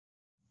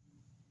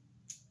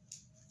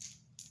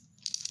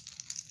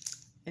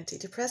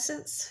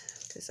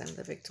antidepressants, because I'm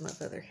the victim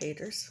of other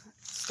haters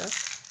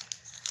stuff.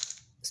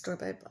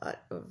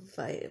 Store-bought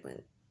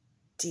vitamin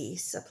D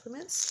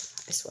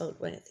supplements. I swallowed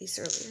one of these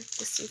earlier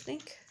this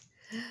evening.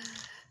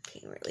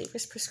 Pain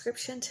relievers,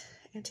 prescription,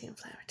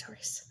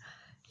 anti-inflammatories.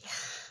 Yeah.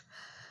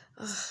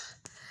 Oh,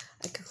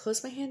 I can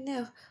close my hand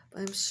now,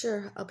 but I'm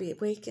sure I'll be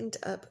wakened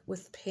up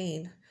with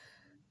pain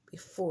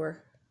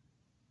before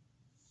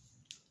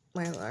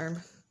my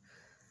alarm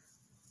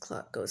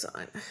clock goes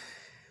on.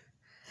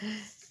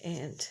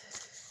 And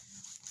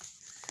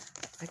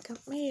I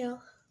got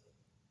mail.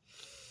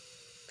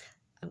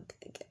 I'm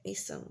gonna get me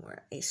some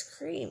more ice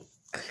cream.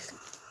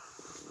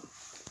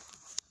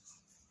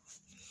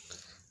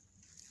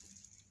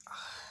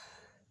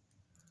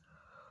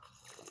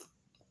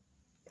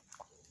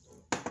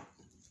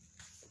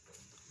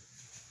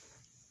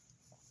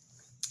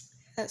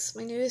 That's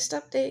my newest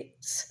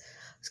updates.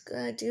 I was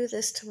gonna do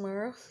this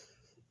tomorrow.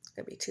 It's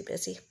gonna be too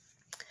busy.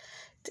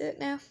 Did it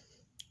now.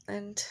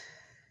 And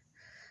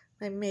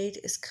my maid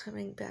is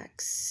coming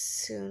back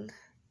soon,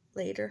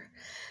 later,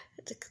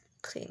 to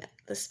clean up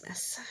this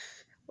mess.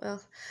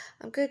 Well,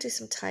 I'm going to do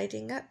some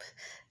tidying up,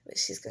 but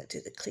she's going to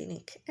do the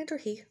cleaning, and or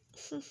he.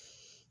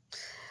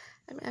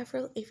 I'm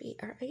Avril,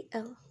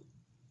 Avril.